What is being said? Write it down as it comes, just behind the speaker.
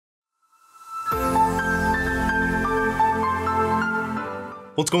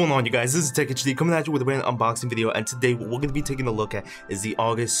What's going on, you guys? This is TechHD coming at you with a brand unboxing video, and today what we're going to be taking a look at is the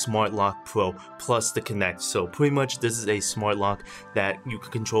August Smart Lock Pro plus the Kinect. So pretty much this is a smart lock that you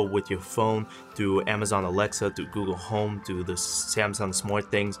can control with your phone through Amazon Alexa, through Google Home, through the Samsung Smart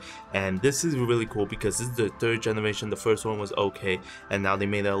Things. And this is really cool because this is the third generation. The first one was okay, and now they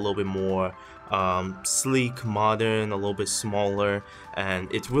made it a little bit more sleek, modern, a little bit smaller,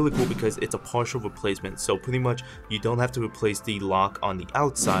 and it's really cool because it's a partial replacement. So pretty much you don't have to replace the lock on the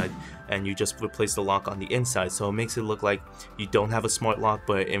outside, and you just replace the lock on the inside, so it makes it look like you don't have a smart lock,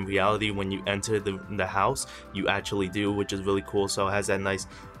 but in reality when you enter the house you actually do, which is really cool. So it has that nice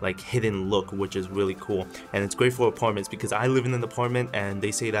like hidden look, which is really cool, and it's great for apartments because I live in an apartment and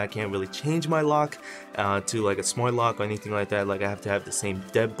they say that I can't really change my lock to like a smart lock or anything like that. Like I have to have the same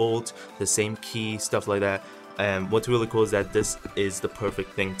deadbolt, the same key, stuff like that. And what's really cool is that this is the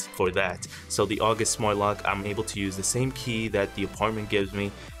perfect thing for that. So the August Smart Lock, I'm able to use the same key that the apartment gives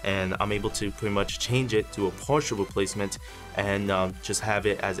me, and I'm able to pretty much change it to a partial replacement and just have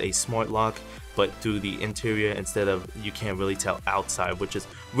it as a smart lock, but through the interior instead of, you can't really tell outside, which is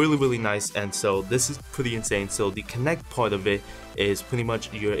really nice. And so this is pretty insane. So the Kinect part of it is pretty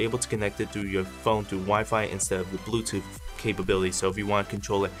much you're able to connect it through your phone through Wi-Fi instead of the Bluetooth capability. So if you want to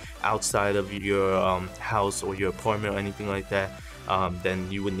control it outside of your house or your apartment or anything like that, then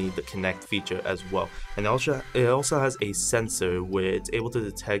you would need the Kinect feature as well. And it also has a sensor where it's able to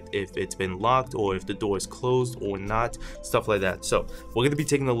detect if it's been locked or if the door is closed or not, stuff like that. So we're going to be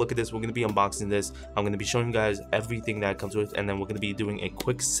taking a look at this. We're going to be unboxing this. I'm going to be showing you guys everything that it comes with, and then we're going to be doing a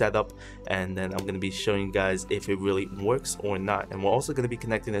quick setup, and then I'm going to be showing you guys if it really works or not. And we're also going to be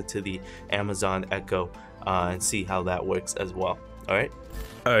connecting it to the Amazon Echo and see how that works as well. Alright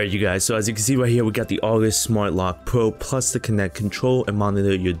you guys, so as you can see right here, we got the August Smart Lock Pro plus the Kinect. Control and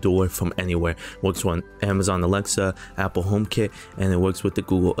monitor your door from anywhere. Works on Amazon Alexa, Apple HomeKit, and it works with the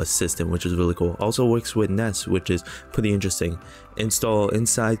Google Assistant, which is really cool. Also works with Nest, which is pretty interesting. Install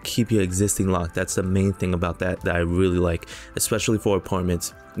inside, keep your existing lock. That's the main thing about that I really like, especially for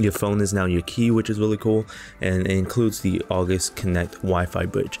apartments. Your phone is now your key, which is really cool, and it includes the August Kinect Wi-Fi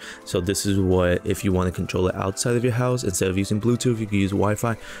bridge. So this is what, if you want to control it outside of your house, instead of using Bluetooth, you can use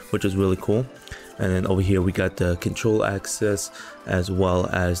Wi-Fi, which is really cool. And then over here we got the control access, as well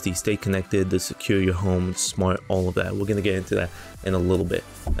as the stay connected, the secure your home, smart, all of that. We're gonna get into that in a little bit,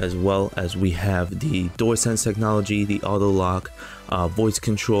 as well as we have the DoorSense technology, the auto lock, voice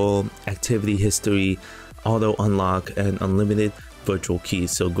control, activity history, auto unlock, and unlimited virtual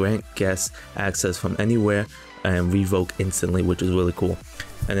keys. So grant guests access from anywhere and revoke instantly, which is really cool.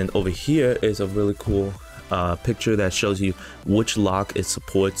 And then over here is a really cool picture that shows you which lock it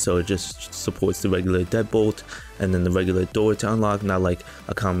supports. So it just supports the regular deadbolt and then the regular door to unlock, not like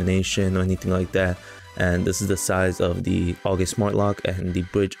a combination or anything like that. And this is the size of the August Smart Lock and the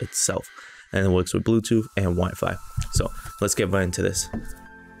bridge itself, and it works with Bluetooth and Wi-Fi. So let's get right into this.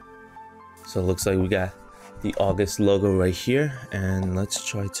 So it looks like we got the August logo right here, and let's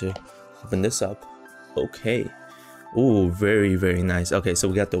try to open this up. Okay. Ooh, very nice. Okay, so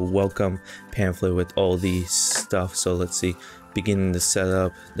we got the welcome pamphlet with all the stuff. So let's see, beginning the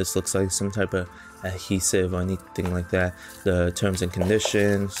setup. This looks like some type of adhesive or anything like that. The terms and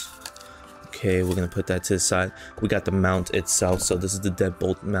conditions. Okay, we're gonna put that to the side. We got the mount itself. So this is the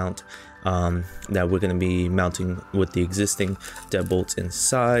deadbolt mount that we're gonna be mounting with the existing deadbolts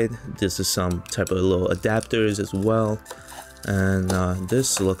inside. This is some type of little adapters as well. And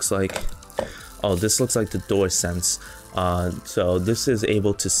this looks like, oh, this looks like the DoorSense. So this is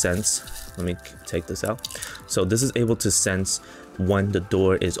able to sense, let me take this out. So this is able to sense when the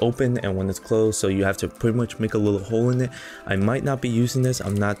door is open and when it's closed. So you have to pretty much make a little hole in it. I might not be using this,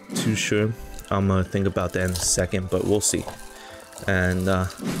 I'm not too sure. I'm gonna think about that in a second, but we'll see. And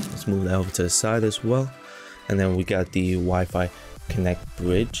let's move that over to the side as well. And then we got the Wi-Fi Kinect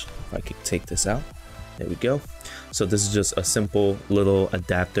bridge. If I could take this out, there we go. So this is just a simple little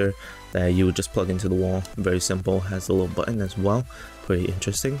adapter that you would just plug into the wall. Very simple, has a little button as well, pretty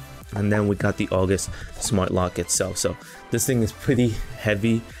interesting. And then we got the August Smart Lock itself. So this thing is pretty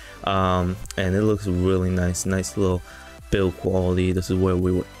heavy, and it looks really nice little build quality. This is where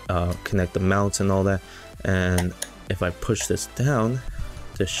we would connect the mounts and all that. And if I push this down,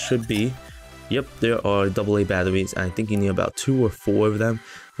 there should be, yep, there are AA batteries. I think you need about 2 or 4 of them,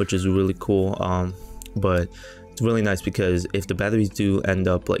 which is really cool. But it's really nice because if the batteries do end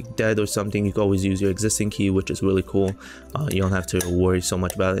up like dead or something, you can always use your existing key, which is really cool. You don't have to worry so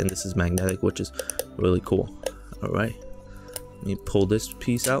much about it, and this is magnetic, which is really cool. All right, let me pull this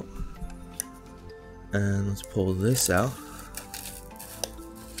piece out, and let's pull this out.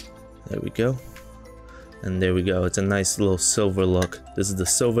 There we go. And there we go. It's a nice little silver look. This is the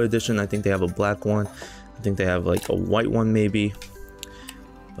silver edition. I think they have a black one. I think they have like a white one maybe.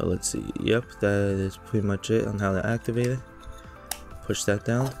 But let's see. Yep, that is pretty much it on how to activate it. Push that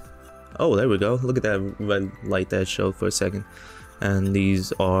down. Oh, there we go. Look at that red light that showed for a second. And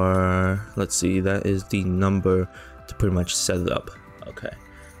these are, let's see, that is the number to pretty much set it up. Okay,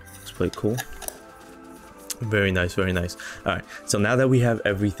 it's pretty cool. Very nice, very nice. All right, so now that we have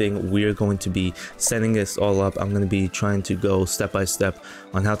everything, we're going to be setting this all up. I'm going to be trying to go step by step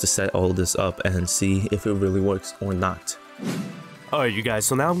on how to set all this up and see if it really works or not. Alright you guys,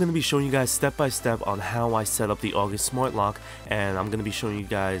 so now I'm going to be showing you guys step by step on how I set up the August Smart Lock, and I'm going to be showing you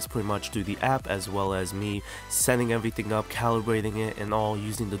guys pretty much through the app as well as me setting everything up, calibrating it and all,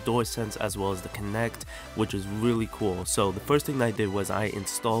 using the DoorSense as well as the Kinect, which is really cool. So the first thing I did was I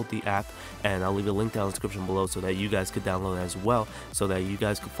installed the app, and I'll leave a link down in the description below so that you guys could download it as well, so that you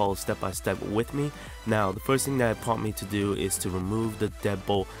guys could follow step by step with me. Now the first thing that it prompted me to do is to remove the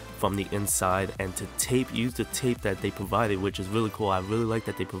deadbolt from the inside and to use the tape that they provided, which is really cool. I really like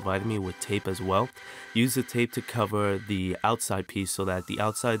that they provided me with tape as well. Use the tape to cover the outside piece so that the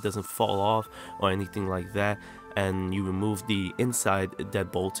outside doesn't fall off or anything like that, and you remove the inside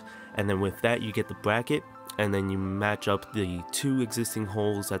deadbolt, and then with that you get the bracket, and then you match up the two existing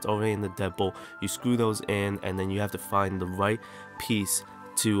holes that's already in the deadbolt. You screw those in, and then you have to find the right piece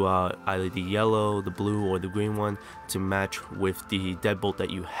to either the yellow, the blue, or the green one to match with the deadbolt that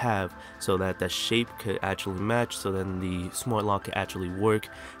you have, so that the shape could actually match, so then the smart lock could actually work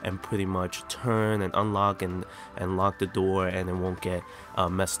and pretty much turn and unlock and lock the door, and it won't get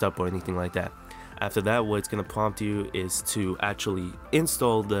messed up or anything like that. After that, what it's going to prompt you is to actually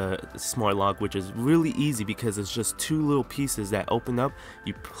install the smart lock, which is really easy because it's just two little pieces that open up.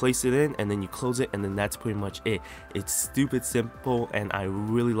 You place it in and then you close it, and then that's pretty much it. It's stupid simple, and I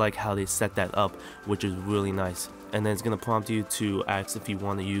really like how they set that up, which is really nice. And then it's going to prompt you to ask if you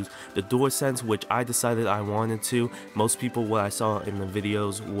want to use the DoorSense, which I decided I wanted to. Most people, what I saw in the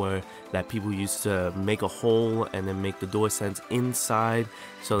videos were that people used to make a hole and then make the DoorSense inside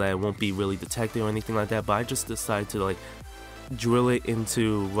so that it won't be really detected or anything like that. But I just decided to like drill it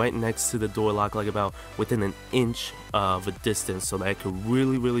into right next to the door lock, like about within an inch of a distance, so that I could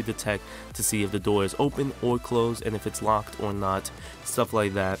really detect to see if the door is open or closed and if it's locked or not, stuff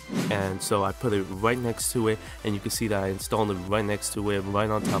like that. And so I put it right next to it, and you can see that I installed it right next to it, right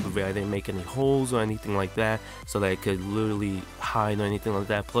on top of it. I didn't make any holes or anything like that, so that it could literally hide or anything like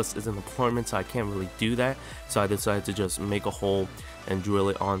that. Plus it's an apartment, so I can't really do that, so I decided to just make a hole and drill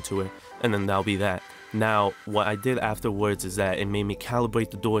it onto it, and then that'll be that. Now, what I did afterwards is that it made me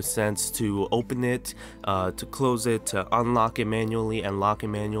calibrate the DoorSense to open it, to close it, to unlock it manually and lock it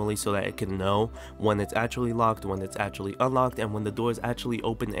manually, so that it can know when it's actually locked, when it's actually unlocked, and when the door is actually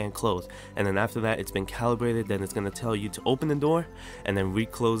open and closed. And then after that, it's been calibrated, then it's going to tell you to open the door and then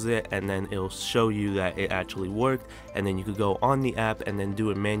reclose it, and then it'll show you that it actually worked. And then you could go on the app and then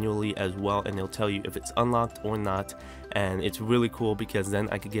do it manually as well, and it'll tell you if it's unlocked or not. And it's really cool because then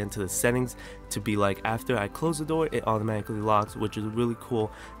I could get into the settings to be like, after I close the door, it automatically locks, which is really cool.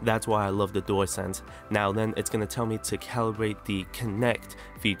 That's why I love the DoorSense. Now then, it's going to tell me to calibrate the Kinect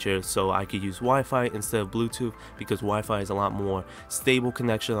feature, so I could use Wi-Fi instead of Bluetooth, because Wi-Fi is a lot more stable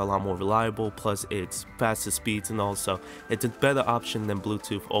connection, a lot more reliable, plus it's faster speeds, and also it's a better option than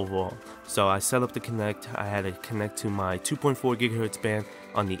Bluetooth overall. So I set up the Kinect. I had it connect to my 2.4 gigahertz band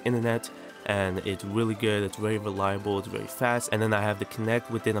on the internet, and it's really good. It's very reliable, it's very fast. And then I have the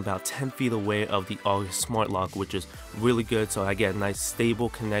Kinect within about 10 feet away of the August Smart Lock, which is really good. So I get a nice stable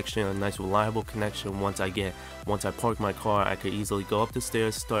connection, a nice reliable connection. Once I park my car, I could easily go up the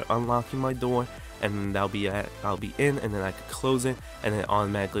stairs, start unlocking my door, and I'll be in, and then I could close it, and it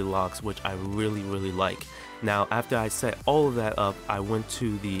automatically locks, which I really like. Now, after I set all of that up, I went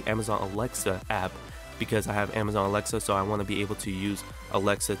to the Amazon Alexa app, because I have Amazon Alexa, so I want to be able to use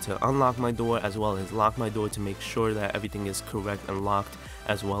Alexa to unlock my door as well as lock my door, to make sure that everything is correct and locked,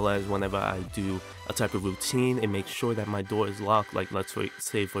 as well as whenever I do a type of routine, it makes sure that my door is locked. Like, let's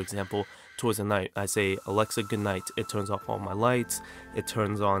say for example, towards the night, I say, Alexa, good night. It turns off all my lights, it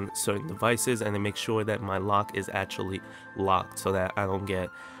turns on certain devices, and it makes sure that my lock is actually locked so that I don't get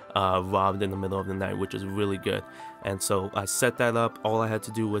robbed in the middle of the night, which is really good. And so I set that up. All I had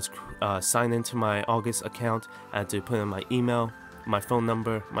to do was sign into my August account. I had to put in my email, my phone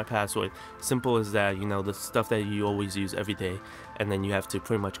number, my password. Simple as that, you know, the stuff that you always use every day. And then you have to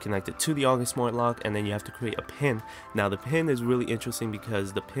pretty much connect it to the August Smart Lock, and then you have to create a PIN. Now the PIN is really interesting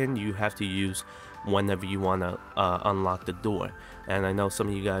because the PIN you have to use whenever you want to unlock the door. And I know some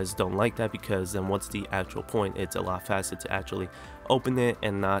of you guys don't like that, because then what's the actual point? It's a lot faster to actually open it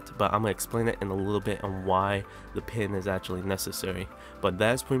and not. But I'm gonna explain it in a little bit on why the pin is actually necessary. But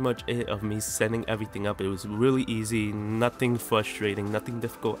that's pretty much it of me setting everything up. It was really easy, nothing frustrating, nothing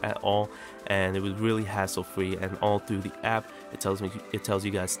difficult at all, and it was really hassle free. And all through the app, it tells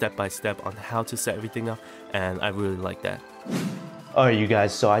you guys step by step on how to set everything up, and I really like that. Alright you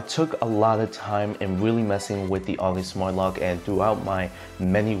guys, so I took a lot of time in really messing with the August Smart Lock, and throughout my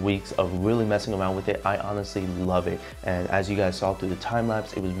many weeks of really messing around with it, I honestly love it. And as you guys saw through the time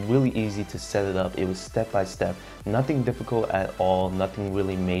lapse, it was really easy to set it up. It was step by step, nothing difficult at all, nothing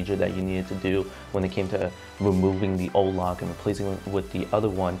really major that you needed to do when it came to removing the old lock and replacing it with the other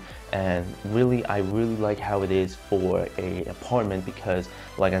one. And really, I really like how it is for an apartment, because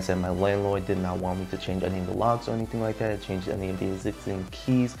like I said, my landlord did not want me to change any of the locks or anything like that, change any of the existing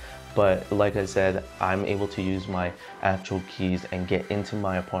keys. But like I said, I'm able to use my actual keys and get into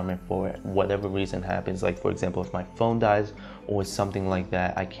my apartment for whatever reason happens. Like for example, if my phone dies or something like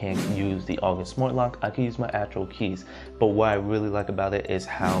that, I can't use the August Smart Lock, I can use my actual keys. But what I really like about it is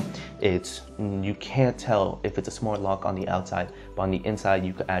how you can't tell if it's a smart lock on the outside, but on the inside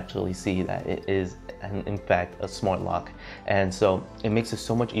you can actually see that it is in fact a smart lock. And so it makes it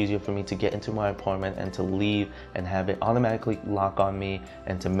so much easier for me to get into my apartment and to leave and have it automatically lock on me,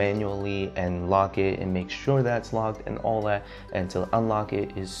 and to manually and lock it and make sure that's locked and all that, and to unlock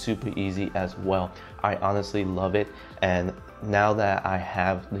it is super easy as well. I honestly love it. And now that I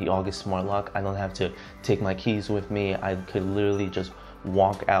have the August Smart Lock, I don't have to take my keys with me. I could literally just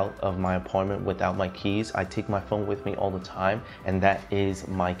walk out of my apartment without my keys. I take my phone with me all the time, and that is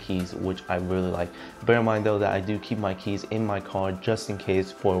my keys, which I really like. Bear in mind though that I do keep my keys in my car just in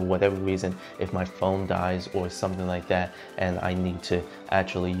case, for whatever reason, if my phone dies or something like that and I need to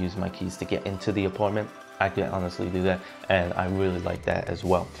actually use my keys to get into the apartment, I can honestly do that, and I really like that as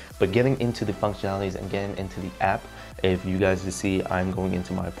well. But getting into the functionalities and getting into the app, if you guys can see, I'm going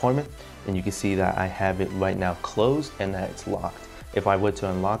into my apartment and you can see that I have it right now closed and that it's locked. If I were to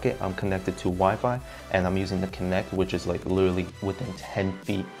unlock it, I'm connected to Wi-Fi and I'm using the Connect, which is like literally within 10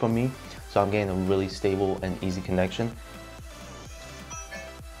 feet from me. So I'm getting a really stable and easy connection.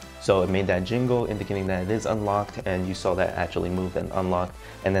 So it made that jingle indicating that it is unlocked, and you saw that actually moved and unlocked.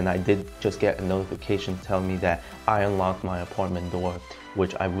 And then I did just get a notification telling me that I unlocked my apartment door,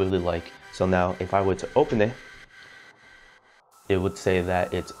 which I really like. So now if I were to open it, it would say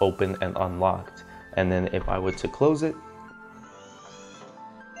that it's open and unlocked. And then if I were to close it,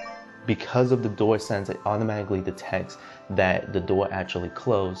 because of the door sense, it automatically detects that the door actually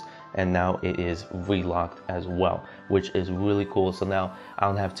closed, and now it is relocked as well, which is really cool. So now I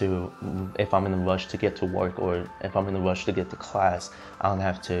don't have to, if I'm in a rush to get to work or if I'm in a rush to get to class, I don't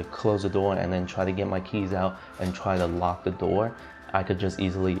have to close the door and then try to get my keys out and try to lock the door. I could just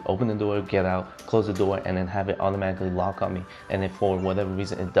easily open the door, get out, close the door, and then have it automatically lock on me. And if for whatever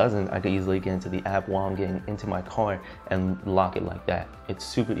reason it doesn't, I could easily get into the app while I'm getting into my car and lock it like that. It's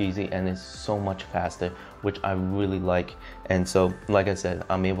super easy and it's so much faster, which I really like. And so, like I said,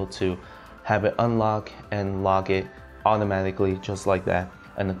 I'm able to have it unlock and lock it automatically just like that.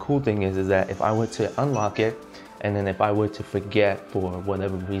 And the cool thing is that if I were to unlock it, and then if I were to forget for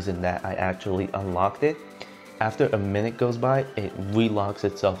whatever reason that I actually unlocked it, after a minute goes by, it relocks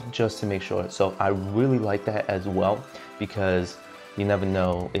itself just to make sure. So I really like that as well, because you never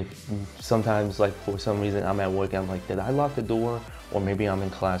know if sometimes, like for some reason I'm at work and I'm like, did I lock the door? Or maybe I'm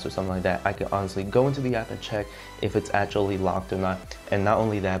in class or something like that. I can honestly go into the app and check if it's actually locked or not. And not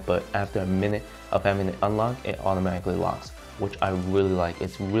only that, but after a minute of having it unlocked, it automatically locks, which I really like.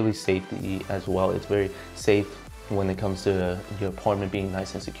 It's really safety as well. It's very safe when it comes to your apartment being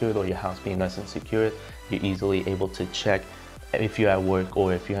nice and secured or your house being nice and secured. You're easily able to check if you're at work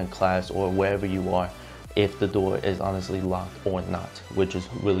or if you're in class or wherever you are, if the door is honestly locked or not, which is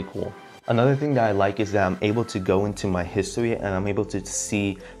really cool. Another thing that I like is that I'm able to go into my history and I'm able to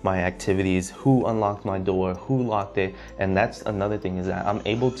see my activities, who unlocked my door, who locked it. And that's another thing, is that I'm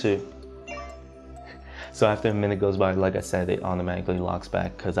able to, so after a minute goes by, like I said, it automatically locks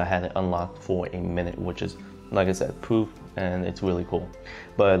back because I had it unlocked for a minute, which is, like I said, proof, and it's really cool.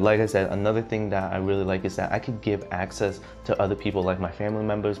 But like I said, another thing that I really like is that I could give access to other people, like my family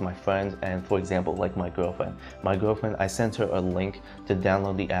members, my friends, and for example, like my girlfriend. My girlfriend, I sent her a link to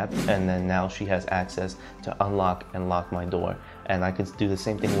download the app, and then now she has access to unlock and lock my door. and I could do the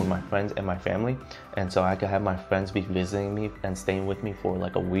same thing with my friends and my family. And so I could have my friends be visiting me and staying with me for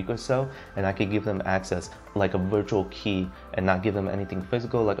like a week or so, and I could give them access like a virtual key and not give them anything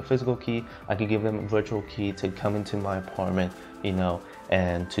physical like a physical key. I could give them a virtual key to come into my apartment, you know,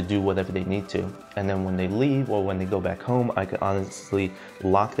 and to do whatever they need to. And then when they leave or when they go back home, I could honestly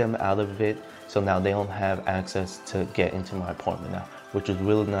lock them out of it, so now they don't have access to get into my apartment now, which is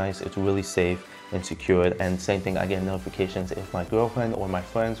really nice. It's really safe and secured. And same thing, I get notifications if my girlfriend or my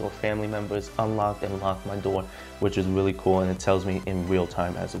friends or family members unlocked and locked my door, which is really cool, and it tells me in real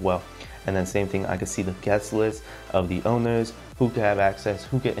time as well. And then same thing, I can see the guest list of the owners, who could have access,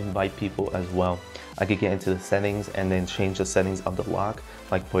 who could invite people as well. I could get into the settings and then change the settings of the lock.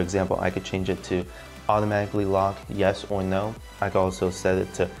 Like for example, I could change it to automatically lock, yes or no. I could also set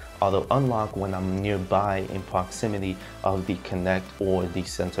it to auto unlock when I'm nearby in proximity of the Kinect or the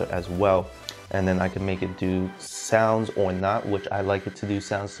sensor as well. And then I can make it do sounds or not, which I like it to do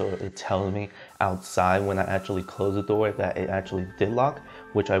sounds, so it tells me outside when I actually close the door that it actually did lock,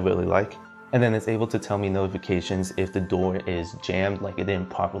 which I really like. And then it's able to tell me notifications if the door is jammed, like it didn't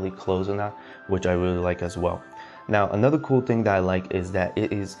properly close or not, which I really like as well. Now, another cool thing that I like is that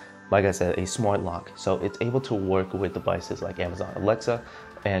it is, like I said, a smart lock. So it's able to work with devices like Amazon Alexa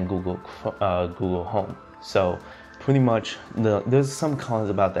and Google Home. So pretty much there's some cons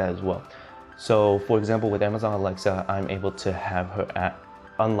about that as well. So for example, with Amazon Alexa, I'm able to have her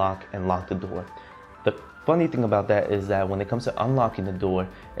unlock and lock the door. The funny thing about that is that when it comes to unlocking the door,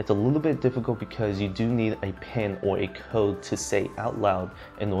 it's a little bit difficult because you do need a PIN or a code to say out loud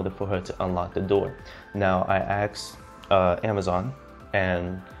in order for her to unlock the door. Now, I asked Amazon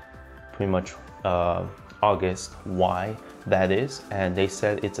and pretty much August why that is, and they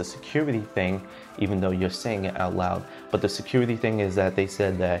said it's a security thing, even though you're saying it out loud. But the security thing is that they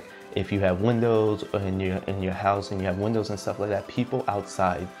said that if you have windows in your house and you have windows and stuff like that, people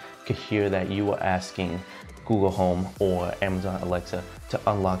outside could hear that you are asking Google Home or Amazon Alexa to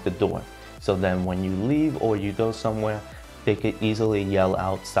unlock the door. So then when you leave or you go somewhere, they could easily yell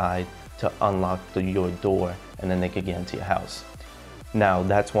outside to unlock your door, and then they could get into your house. Now,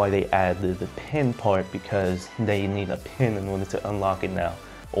 that's why they added the PIN part, because they need a PIN in order to unlock it now.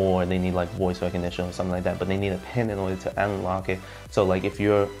 Or they need like voice recognition or something like that, but they need a PIN in order to unlock it. So like if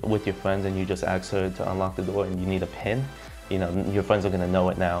you're with your friends and you just ask her to unlock the door and you need a PIN, you know, your friends are gonna know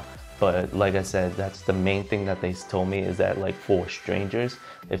it now. But like I said, that's the main thing that they told me, is that like for strangers,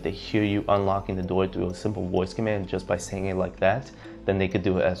 if they hear you unlocking the door through a simple voice command just by saying it like that, then they could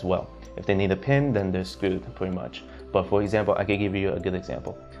do it as well. If they need a PIN, then they're screwed pretty much. But for example, I could give you a good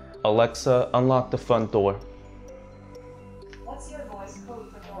example. Alexa, unlock the front door. What's your voice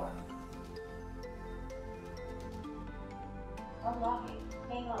code for door? Unlocking.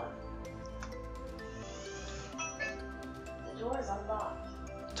 Hang on. The door is unlocked.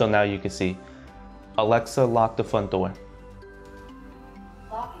 So now you can see, Alexa, lock the front door.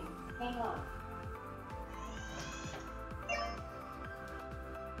 Locking. Hang on.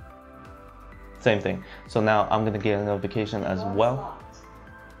 Same thing. So now I'm gonna get a notification as well. Locked.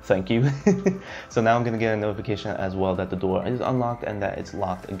 Thank you. So now I'm gonna get a notification as well that the door is unlocked and that it's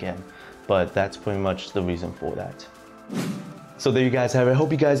locked again. But that's pretty much the reason for that. So there you guys have it. I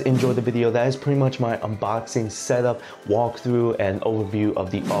hope you guys enjoyed the video. That is pretty much my unboxing, setup, walkthrough, and overview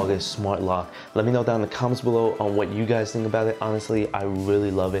of the August Smart Lock. Let me know down in the comments below on what you guys think about it. Honestly, I really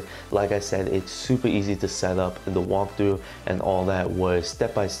love it. Like I said, it's super easy to set up. The walkthrough and all that was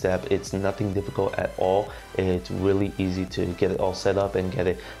step by step. It's nothing difficult at all. It's really easy to get it all set up and get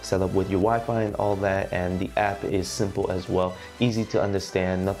it set up with your Wi-Fi and all that. And the app is simple as well. Easy to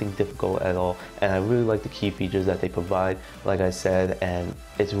understand, nothing difficult at all. And I really like the key features that they provide, like I said, and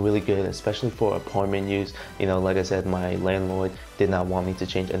it's really good, especially for apartment use. You know, like I said, my landlord did not want me to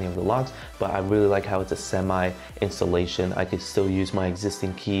change any of the locks, but I really like how it's a semi installation. I could still use my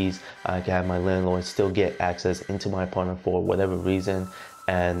existing keys. I can have my landlord still get access into my apartment for whatever reason.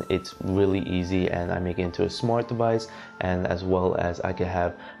 And it's really easy, and I make it into a smart device, and as well as I can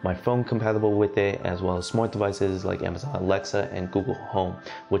have my phone compatible with it, as well as smart devices like Amazon Alexa and Google Home,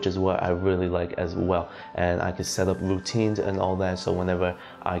 which is what I really like as well. And I can set up routines and all that, so whenever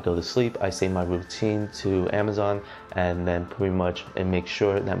I go to sleep, I say my routine to Amazon, and then pretty much it makes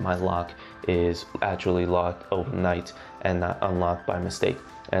sure that my lock is actually locked overnight and not unlocked by mistake.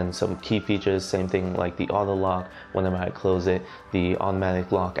 And some key features, same thing like the auto lock whenever I close it, the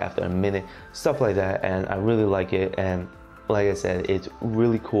automatic lock after a minute, stuff like that. And I really like it. And like I said, it's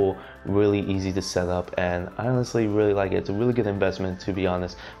really cool, really easy to set up, and I honestly really like it. It's a really good investment, to be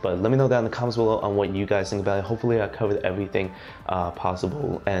honest. But let me know down in the comments below on what you guys think about it. Hopefully I covered everything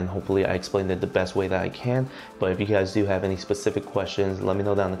possible, and hopefully I explained it the best way that I can. But if you guys do have any specific questions, let me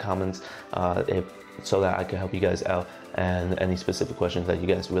know down in the comments so that I can help you guys out, and any specific questions that you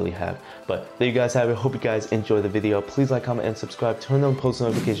guys really have. But there you guys have it. Hope you guys enjoy the video. Please like, comment, and subscribe. Turn on post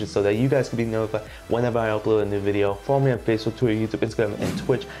notifications so that you guys can be notified whenever I upload a new video. Follow me on Facebook, Twitter, YouTube, Instagram, and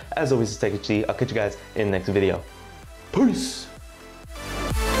Twitch. As always, it's TechHD. I'll catch you guys in the next video. Peace!